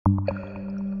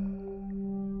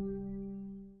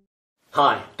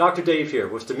Hi, Dr. Dave here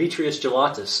with Demetrius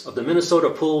Jelatis of the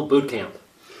Minnesota Pool Boot Camp.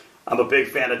 I'm a big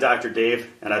fan of Dr.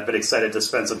 Dave, and I've been excited to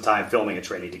spend some time filming a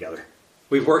training together.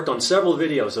 We've worked on several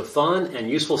videos of fun and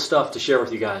useful stuff to share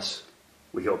with you guys.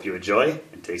 We hope you enjoy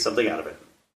and take something out of it.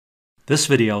 This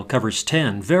video covers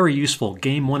 10 very useful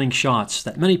game-winning shots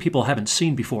that many people haven't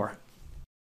seen before.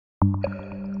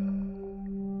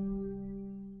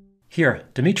 Here,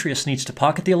 Demetrius needs to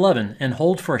pocket the 11 and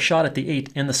hold for a shot at the 8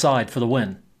 in the side for the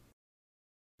win.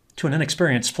 To an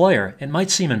inexperienced player, it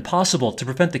might seem impossible to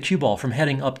prevent the cue ball from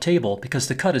heading up table because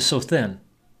the cut is so thin.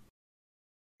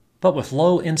 But with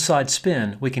low inside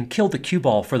spin, we can kill the cue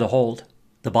ball for the hold.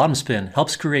 The bottom spin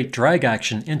helps create drag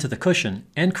action into the cushion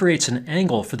and creates an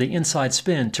angle for the inside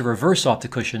spin to reverse off the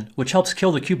cushion, which helps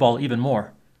kill the cue ball even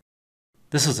more.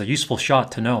 This is a useful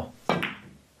shot to know.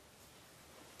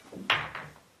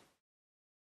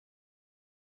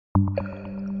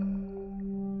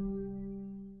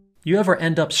 You ever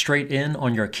end up straight in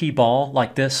on your key ball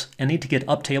like this and need to get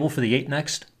up table for the 8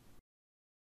 next?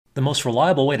 The most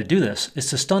reliable way to do this is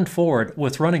to stun forward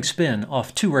with running spin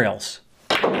off 2 rails.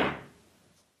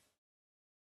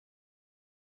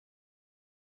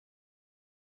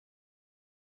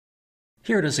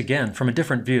 Here it is again from a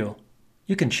different view.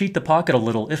 You can cheat the pocket a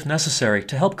little if necessary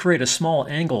to help create a small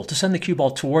angle to send the cue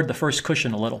ball toward the first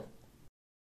cushion a little.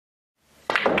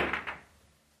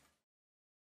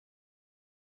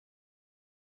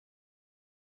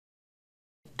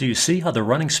 Do you see how the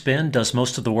running spin does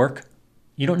most of the work?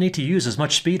 You don't need to use as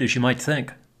much speed as you might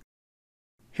think.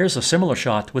 Here's a similar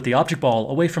shot with the object ball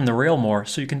away from the rail more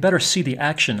so you can better see the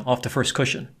action off the first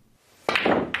cushion.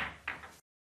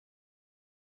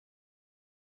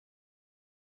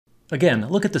 Again,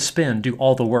 look at the spin do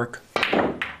all the work.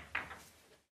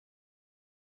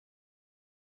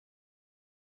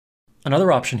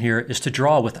 Another option here is to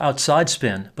draw with outside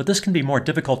spin, but this can be more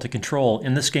difficult to control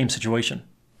in this game situation.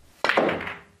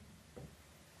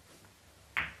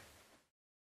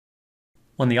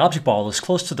 When the object ball is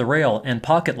close to the rail and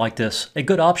pocket like this, a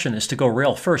good option is to go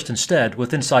rail first instead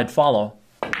with inside follow.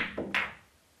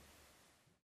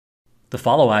 The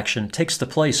follow action takes the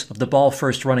place of the ball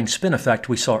first running spin effect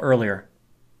we saw earlier.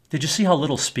 Did you see how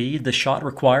little speed this shot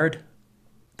required?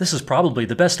 This is probably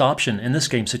the best option in this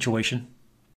game situation.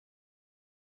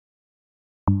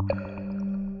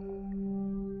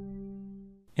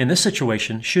 In this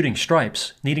situation, shooting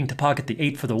stripes, needing to pocket the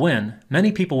 8 for the win,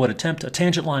 many people would attempt a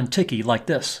tangent line Ticky like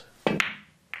this.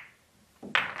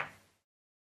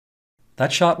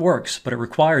 That shot works, but it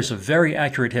requires a very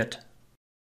accurate hit.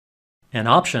 An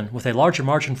option with a larger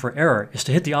margin for error is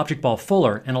to hit the object ball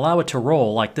fuller and allow it to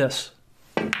roll like this.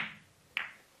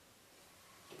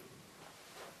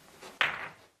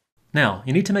 Now,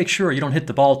 you need to make sure you don't hit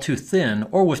the ball too thin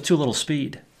or with too little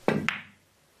speed.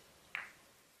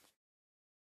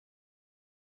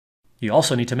 You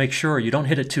also need to make sure you don't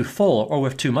hit it too full or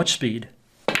with too much speed.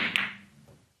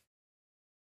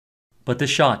 But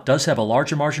this shot does have a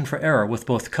larger margin for error with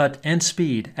both cut and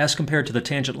speed as compared to the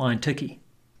tangent line Ticky.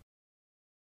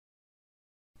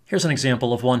 Here's an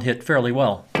example of one hit fairly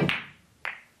well.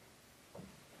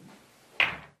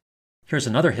 Here's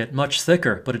another hit much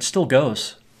thicker, but it still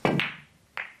goes.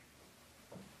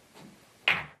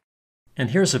 And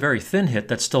here's a very thin hit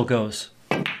that still goes.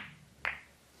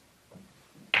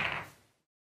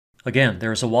 Again,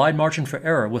 there is a wide margin for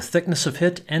error with thickness of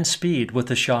hit and speed with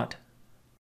this shot.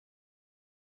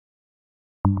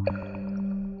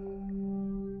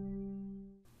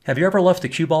 Have you ever left the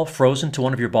cue ball frozen to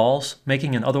one of your balls,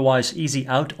 making an otherwise easy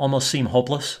out almost seem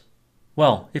hopeless?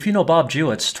 Well, if you know Bob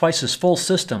Jewett's Twice's full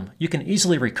system, you can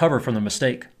easily recover from the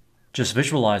mistake. Just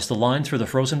visualize the line through the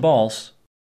frozen balls,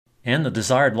 and the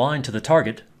desired line to the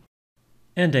target,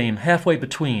 and aim halfway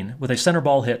between with a center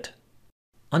ball hit.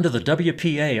 Under the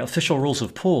WPA official rules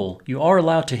of pool, you are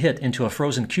allowed to hit into a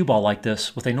frozen cue ball like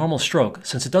this with a normal stroke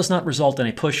since it does not result in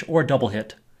a push or double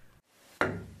hit.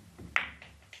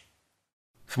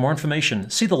 For more information,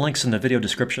 see the links in the video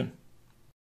description.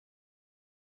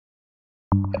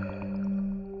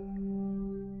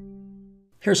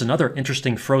 Here's another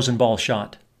interesting frozen ball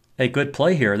shot. A good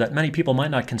play here that many people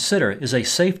might not consider is a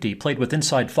safety played with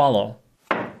inside follow.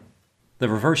 The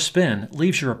reverse spin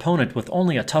leaves your opponent with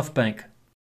only a tough bank.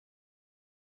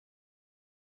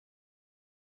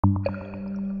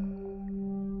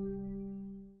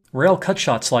 Rail cut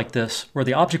shots like this, where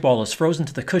the object ball is frozen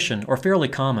to the cushion, are fairly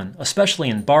common, especially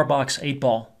in bar box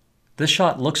 8-ball. This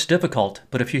shot looks difficult,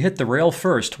 but if you hit the rail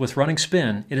first with running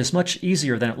spin, it is much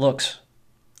easier than it looks.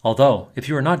 Although, if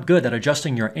you are not good at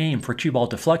adjusting your aim for cue ball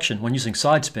deflection when using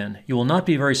side spin, you will not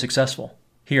be very successful.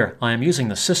 Here, I am using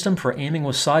the System for Aiming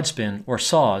with Side Spin, or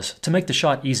SAS, to make the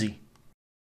shot easy.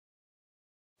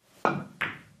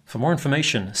 For more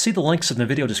information, see the links in the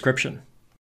video description.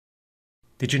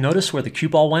 Did you notice where the cue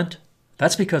ball went?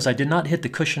 That's because I did not hit the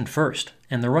cushion first,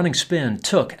 and the running spin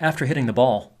took after hitting the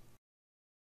ball.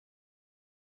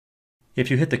 If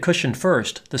you hit the cushion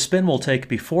first, the spin will take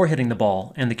before hitting the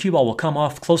ball, and the cue ball will come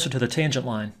off closer to the tangent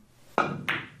line.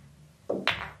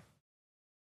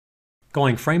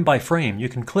 Going frame by frame, you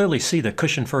can clearly see the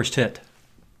cushion first hit.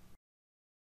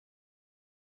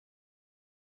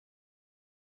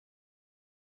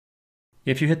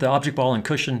 If you hit the object ball and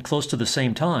cushion close to the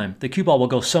same time, the cue ball will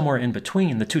go somewhere in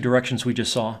between the two directions we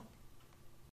just saw.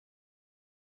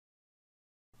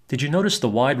 Did you notice the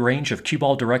wide range of cue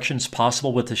ball directions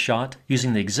possible with this shot,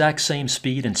 using the exact same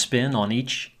speed and spin on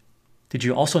each? Did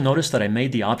you also notice that I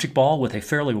made the object ball with a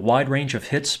fairly wide range of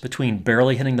hits between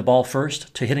barely hitting the ball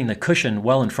first to hitting the cushion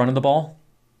well in front of the ball?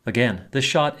 Again, this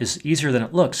shot is easier than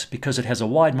it looks because it has a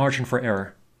wide margin for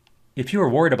error. If you are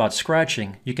worried about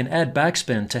scratching, you can add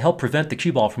backspin to help prevent the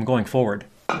cue ball from going forward.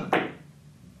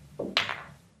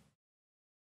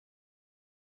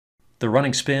 The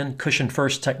running spin, cushion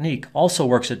first technique also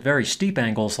works at very steep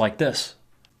angles like this.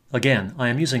 Again, I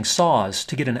am using saws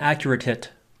to get an accurate hit.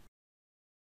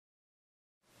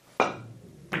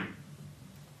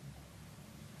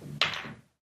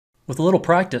 With a little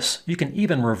practice, you can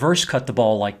even reverse cut the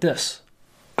ball like this.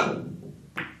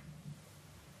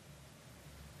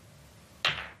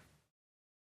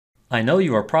 I know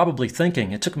you are probably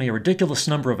thinking it took me a ridiculous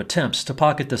number of attempts to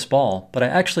pocket this ball, but I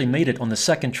actually made it on the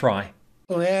second try.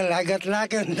 Well, I got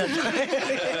lucky on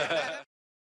that.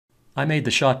 I made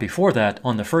the shot before that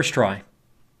on the first try.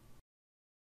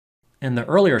 And the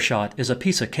earlier shot is a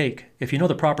piece of cake if you know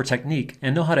the proper technique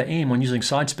and know how to aim when using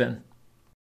side spin.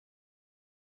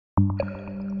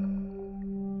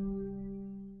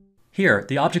 Here,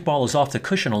 the object ball is off the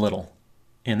cushion a little.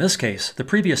 In this case, the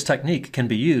previous technique can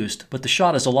be used, but the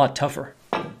shot is a lot tougher.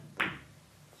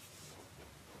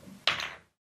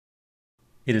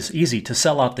 It is easy to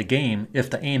sell out the game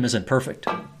if the aim isn't perfect.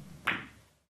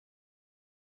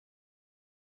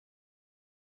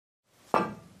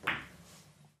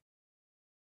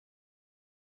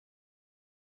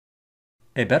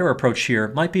 A better approach here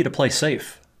might be to play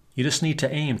safe. You just need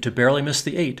to aim to barely miss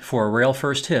the 8 for a rail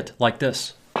first hit like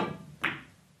this.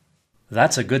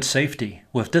 That's a good safety,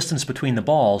 with distance between the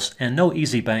balls and no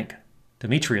easy bank.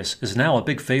 Demetrius is now a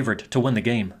big favorite to win the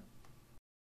game.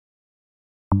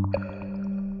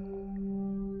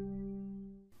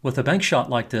 With a bank shot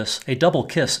like this, a double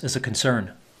kiss is a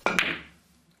concern.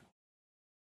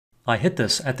 I hit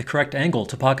this at the correct angle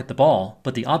to pocket the ball,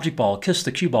 but the object ball kissed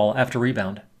the cue ball after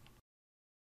rebound.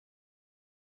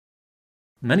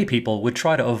 Many people would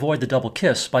try to avoid the double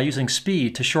kiss by using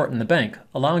speed to shorten the bank,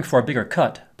 allowing for a bigger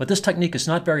cut, but this technique is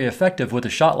not very effective with a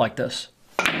shot like this.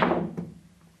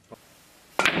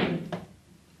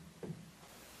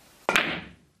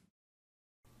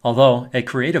 Although, a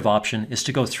creative option is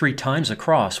to go 3 times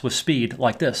across with speed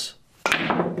like this.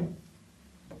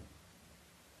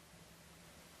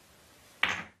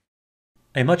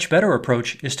 A much better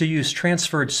approach is to use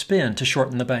transferred spin to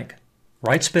shorten the bank.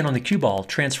 Right spin on the cue ball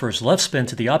transfers left spin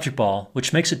to the object ball,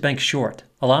 which makes it bank short,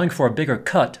 allowing for a bigger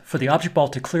cut for the object ball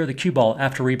to clear the cue ball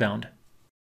after rebound.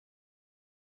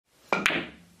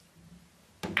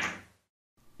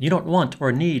 You don't want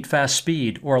or need fast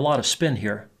speed or a lot of spin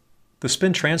here. The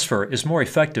spin transfer is more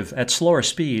effective at slower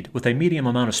speed with a medium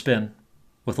amount of spin.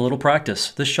 With a little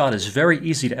practice, this shot is very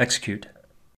easy to execute.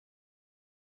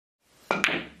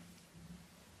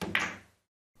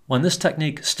 When this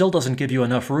technique still doesn't give you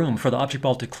enough room for the object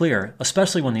ball to clear,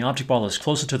 especially when the object ball is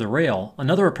closer to the rail,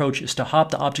 another approach is to hop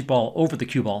the object ball over the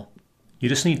cue ball. You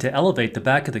just need to elevate the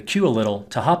back of the cue a little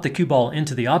to hop the cue ball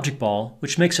into the object ball,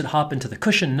 which makes it hop into the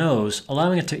cushion nose,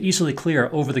 allowing it to easily clear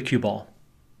over the cue ball.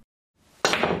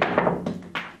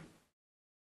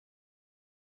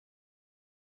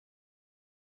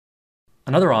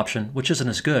 Another option, which isn't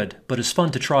as good, but is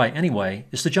fun to try anyway,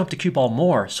 is to jump the cue ball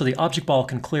more so the object ball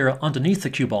can clear underneath the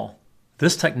cue ball.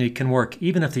 This technique can work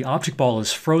even if the object ball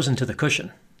is frozen to the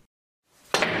cushion.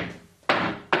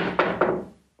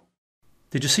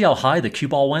 Did you see how high the cue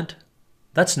ball went?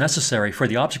 That's necessary for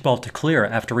the object ball to clear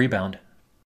after rebound.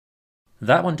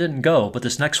 That one didn't go, but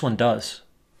this next one does.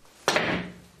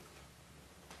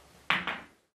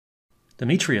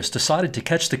 Demetrius decided to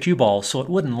catch the cue ball so it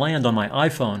wouldn't land on my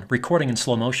iPhone, recording in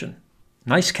slow motion.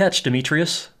 Nice catch,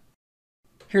 Demetrius.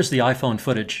 Here's the iPhone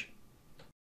footage.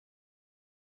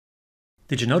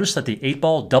 Did you notice that the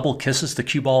 8-ball double kisses the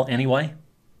cue ball anyway?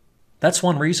 That's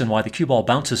one reason why the cue ball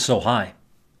bounces so high.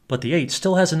 But the 8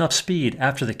 still has enough speed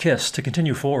after the kiss to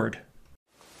continue forward.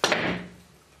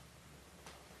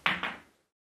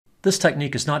 This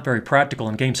technique is not very practical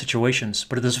in game situations,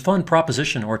 but it is a fun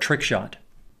proposition or trick shot.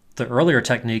 The earlier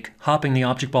technique, hopping the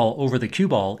object ball over the cue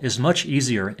ball, is much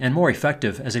easier and more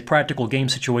effective as a practical game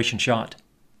situation shot.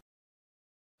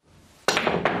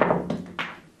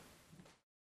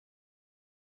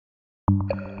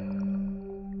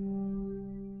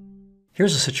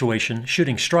 Here's a situation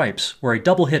shooting stripes where a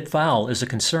double hit foul is a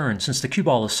concern since the cue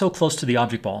ball is so close to the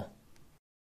object ball.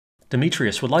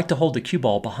 Demetrius would like to hold the cue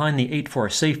ball behind the 8 for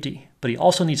a safety, but he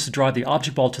also needs to drive the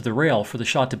object ball to the rail for the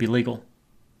shot to be legal.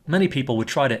 Many people would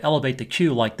try to elevate the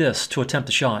cue like this to attempt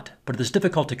the shot, but it is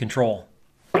difficult to control.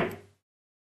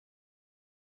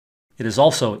 It is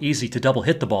also easy to double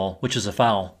hit the ball, which is a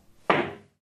foul.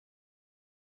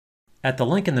 At the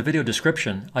link in the video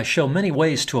description, I show many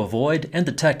ways to avoid and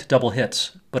detect double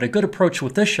hits, but a good approach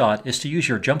with this shot is to use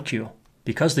your jump cue.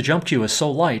 Because the jump cue is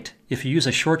so light, if you use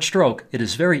a short stroke, it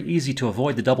is very easy to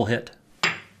avoid the double hit.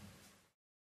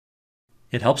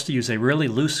 It helps to use a really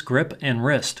loose grip and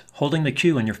wrist, holding the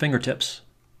cue in your fingertips.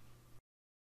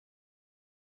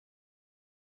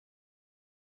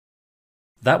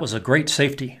 That was a great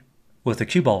safety. With the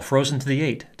cue ball frozen to the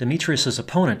 8, Demetrius'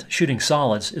 opponent, shooting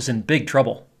solids, is in big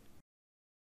trouble.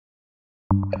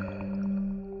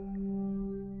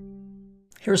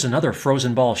 Here's another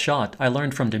frozen ball shot I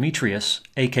learned from Demetrius,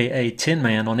 aka Tin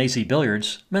Man on AZ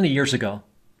Billiards, many years ago.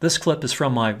 This clip is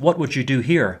from my What Would You Do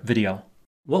Here video.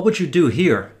 What would you do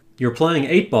here? You're playing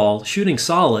 8-ball, shooting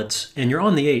solids, and you're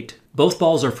on the 8. Both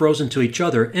balls are frozen to each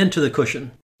other and to the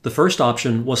cushion. The first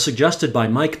option was suggested by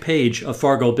Mike Page of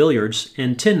Fargo Billiards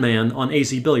and Tin Man on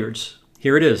AZ Billiards.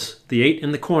 Here it is, the 8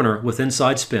 in the corner with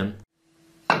inside spin.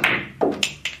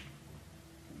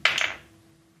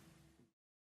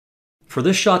 For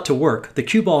this shot to work, the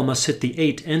cue ball must hit the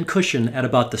 8 and cushion at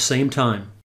about the same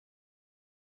time.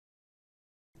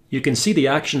 You can see the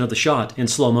action of the shot in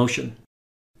slow motion.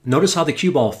 Notice how the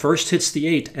cue ball first hits the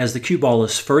 8 as the cue ball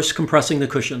is first compressing the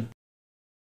cushion.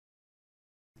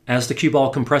 As the cue ball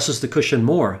compresses the cushion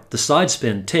more, the side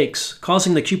spin takes,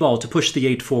 causing the cue ball to push the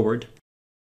 8 forward.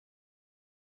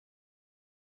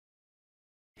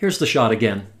 Here's the shot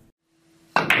again.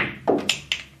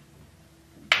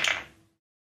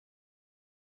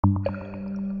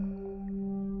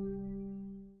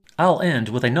 I'll end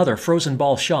with another frozen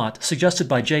ball shot suggested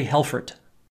by Jay Helfert.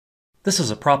 This is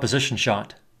a proposition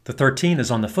shot. The 13 is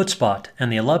on the foot spot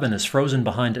and the 11 is frozen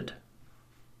behind it.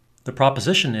 The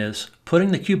proposition is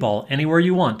putting the cue ball anywhere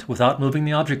you want without moving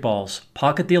the object balls.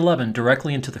 Pocket the 11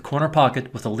 directly into the corner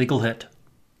pocket with a legal hit.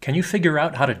 Can you figure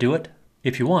out how to do it?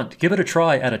 If you want, give it a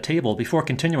try at a table before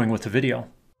continuing with the video.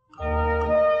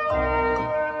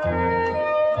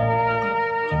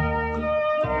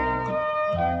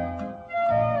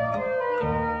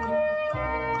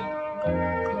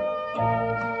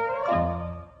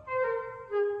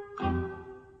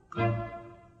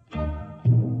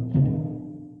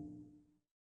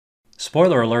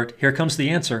 Spoiler alert, here comes the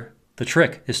answer. The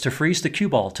trick is to freeze the cue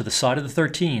ball to the side of the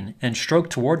 13 and stroke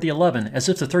toward the 11 as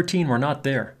if the 13 were not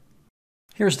there.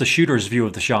 Here's the shooter's view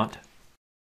of the shot.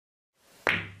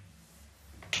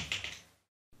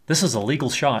 This is a legal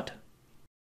shot.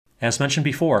 As mentioned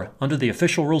before, under the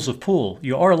official rules of pool,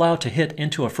 you are allowed to hit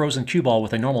into a frozen cue ball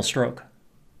with a normal stroke.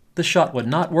 This shot would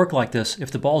not work like this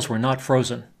if the balls were not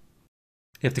frozen.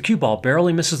 If the cue ball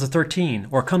barely misses the 13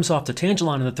 or comes off the tangent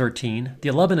line of the 13, the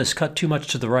 11 is cut too much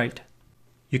to the right.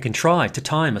 You can try to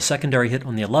time a secondary hit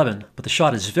on the 11, but the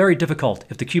shot is very difficult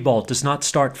if the cue ball does not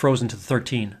start frozen to the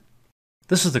 13.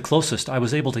 This is the closest I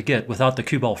was able to get without the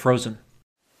cue ball frozen.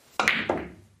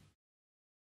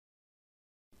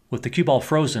 With the cue ball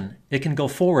frozen, it can go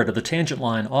forward of the tangent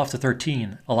line off the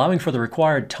 13, allowing for the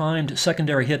required timed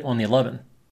secondary hit on the 11.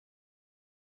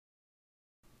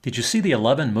 Did you see the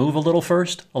 11 move a little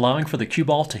first, allowing for the cue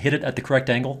ball to hit it at the correct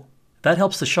angle? That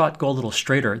helps the shot go a little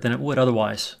straighter than it would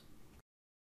otherwise.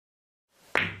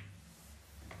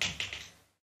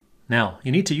 Now,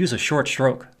 you need to use a short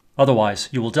stroke. Otherwise,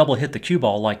 you will double hit the cue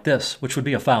ball like this, which would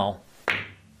be a foul.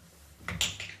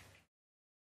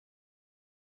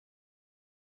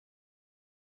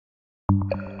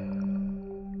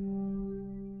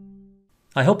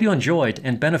 I hope you enjoyed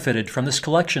and benefited from this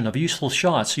collection of useful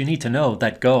shots you need to know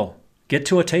that go. Get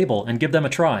to a table and give them a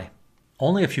try.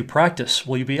 Only if you practice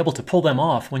will you be able to pull them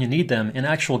off when you need them in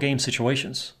actual game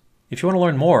situations. If you want to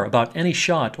learn more about any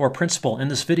shot or principle in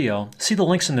this video, see the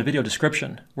links in the video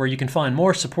description, where you can find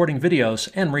more supporting videos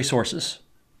and resources.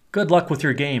 Good luck with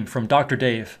your game from Dr.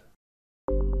 Dave.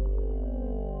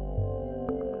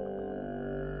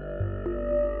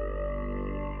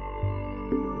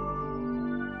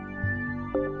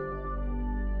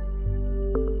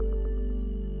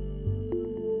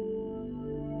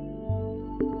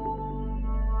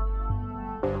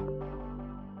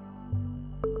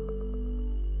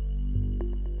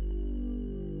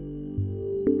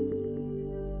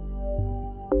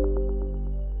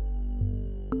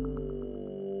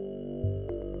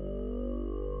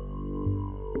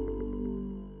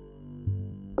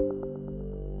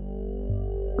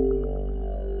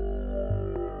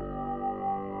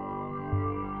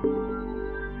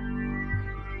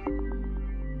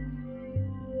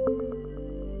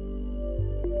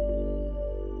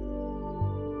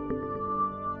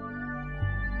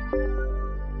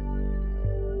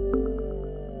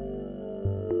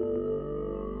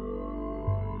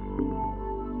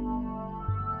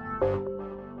 you.